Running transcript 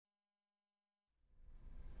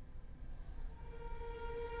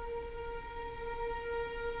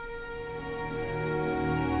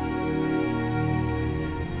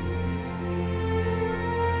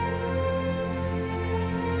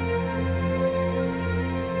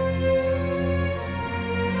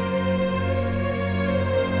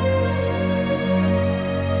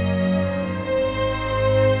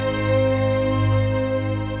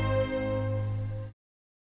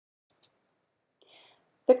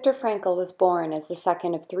Viktor Frankl was born as the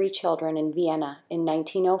second of three children in Vienna in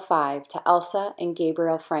 1905 to Elsa and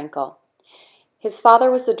Gabriel Frankl. His father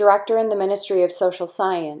was the director in the Ministry of Social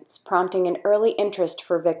Science, prompting an early interest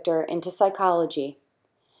for Viktor into psychology.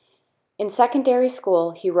 In secondary school,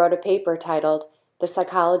 he wrote a paper titled The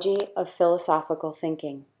Psychology of Philosophical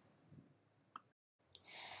Thinking.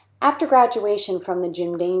 After graduation from the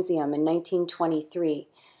gymnasium in 1923,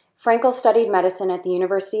 Frankl studied medicine at the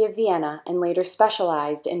University of Vienna and later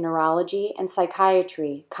specialized in neurology and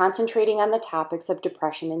psychiatry, concentrating on the topics of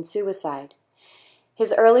depression and suicide.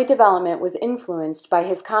 His early development was influenced by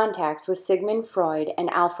his contacts with Sigmund Freud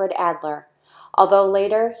and Alfred Adler, although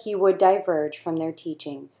later he would diverge from their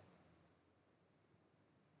teachings.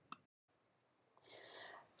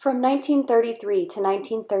 From 1933 to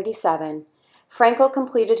 1937, Frankl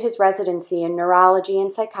completed his residency in neurology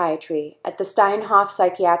and psychiatry at the Steinhof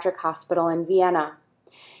Psychiatric Hospital in Vienna.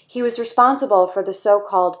 He was responsible for the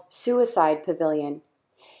so-called suicide pavilion.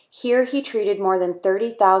 Here he treated more than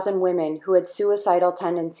 30,000 women who had suicidal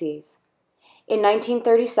tendencies. In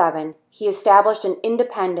 1937, he established an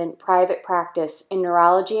independent private practice in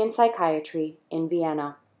neurology and psychiatry in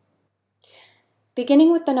Vienna.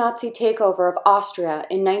 Beginning with the Nazi takeover of Austria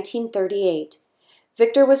in 1938,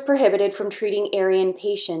 Viktor was prohibited from treating Aryan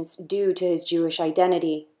patients due to his Jewish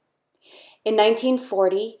identity. In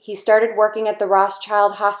 1940, he started working at the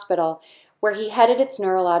Rothschild Hospital, where he headed its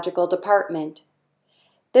neurological department.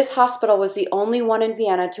 This hospital was the only one in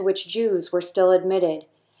Vienna to which Jews were still admitted,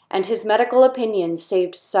 and his medical opinions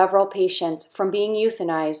saved several patients from being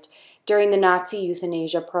euthanized during the Nazi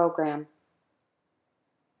euthanasia program.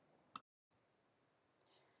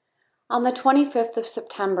 On the 25th of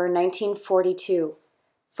September 1942,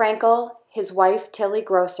 Frankl, his wife Tilly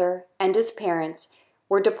Grosser, and his parents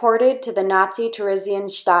were deported to the Nazi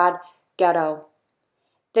Theresienstadt ghetto.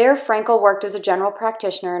 There, Frankl worked as a general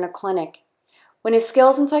practitioner in a clinic. When his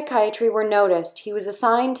skills in psychiatry were noticed, he was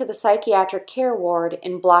assigned to the psychiatric care ward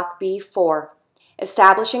in Block B4,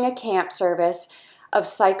 establishing a camp service of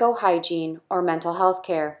psychohygiene or mental health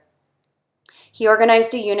care. He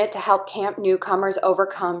organized a unit to help camp newcomers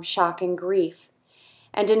overcome shock and grief.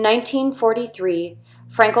 And in 1943,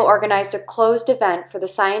 Frankl organized a closed event for the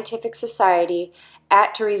Scientific Society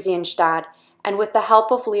at Theresienstadt, and with the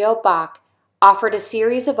help of Leo Bach, offered a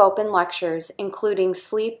series of open lectures including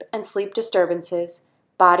sleep and sleep disturbances,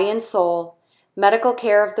 body and soul, medical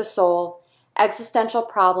care of the soul, existential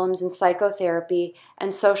problems in psychotherapy,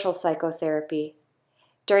 and social psychotherapy.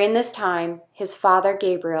 During this time, his father,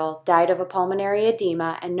 Gabriel, died of a pulmonary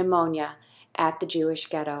edema and pneumonia at the Jewish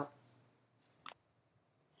ghetto.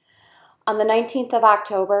 On the 19th of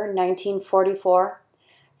October, 1944,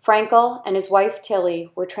 Frankl and his wife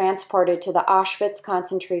Tilly were transported to the Auschwitz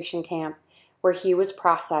concentration camp, where he was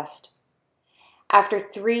processed. After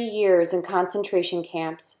 3 years in concentration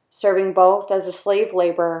camps, serving both as a slave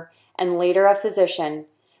laborer and later a physician,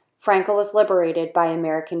 Frankl was liberated by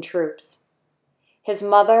American troops. His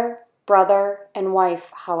mother, brother, and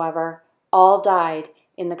wife, however, all died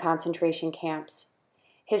in the concentration camps.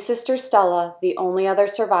 His sister Stella, the only other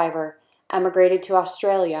survivor, emigrated to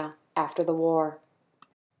Australia after the war.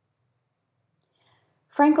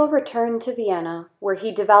 Frankl returned to Vienna, where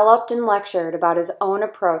he developed and lectured about his own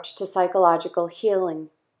approach to psychological healing,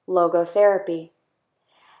 logotherapy.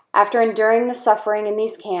 After enduring the suffering in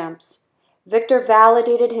these camps, Viktor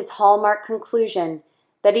validated his hallmark conclusion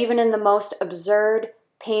that even in the most absurd,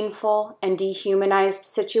 painful, and dehumanized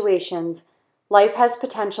situations, life has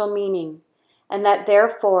potential meaning, and that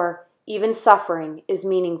therefore even suffering is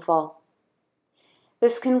meaningful.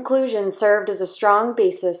 This conclusion served as a strong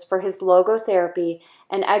basis for his logotherapy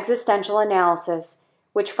and existential analysis,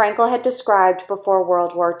 which Frankl had described before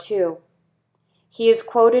World War II. He is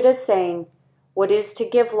quoted as saying, "What is to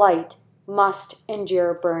give light must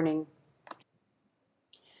endure burning."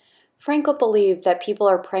 Frankl believed that people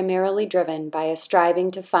are primarily driven by a striving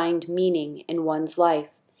to find meaning in one's life,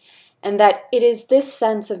 and that it is this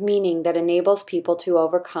sense of meaning that enables people to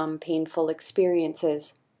overcome painful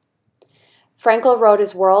experiences. Frankl wrote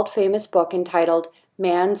his world-famous book entitled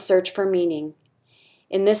Man's Search for Meaning.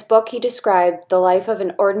 In this book, he described the life of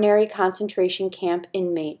an ordinary concentration camp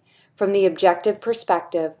inmate from the objective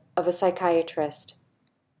perspective of a psychiatrist.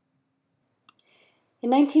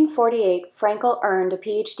 In 1948, Frankl earned a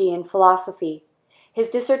PhD in philosophy.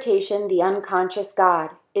 His dissertation, The Unconscious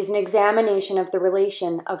God, is an examination of the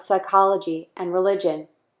relation of psychology and religion.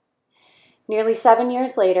 Nearly 7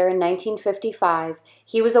 years later, in 1955,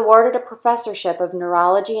 he was awarded a professorship of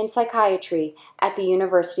neurology and psychiatry at the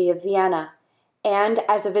University of Vienna, and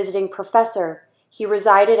as a visiting professor, he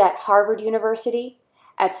resided at Harvard University,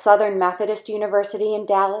 at Southern Methodist University in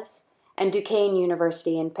Dallas and Duquesne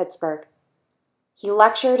University in Pittsburgh. He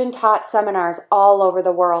lectured and taught seminars all over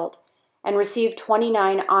the world and received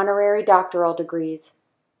 29 honorary doctoral degrees.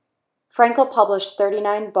 Frankl published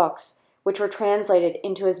 39 books, which were translated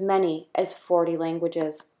into as many as 40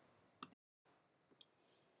 languages.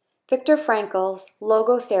 Viktor Frankl's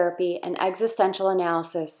logotherapy and existential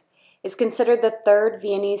analysis is considered the third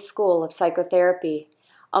Viennese school of psychotherapy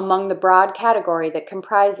among the broad category that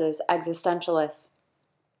comprises existentialists.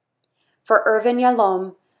 For Irvin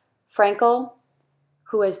Yalom, Frankl,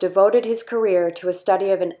 who has devoted his career to a study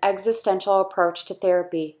of an existential approach to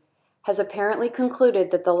therapy, has apparently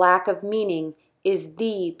concluded that the lack of meaning is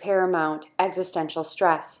the paramount existential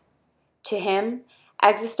stress. To him,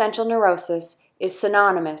 existential neurosis is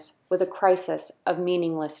synonymous with a crisis of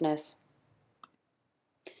meaninglessness.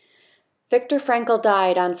 Viktor Frankl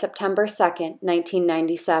died on September 2,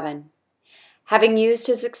 1997. Having used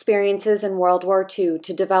his experiences in World War II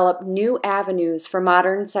to develop new avenues for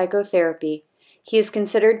modern psychotherapy, he is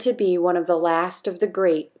considered to be one of the last of the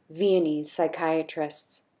great Viennese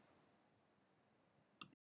psychiatrists.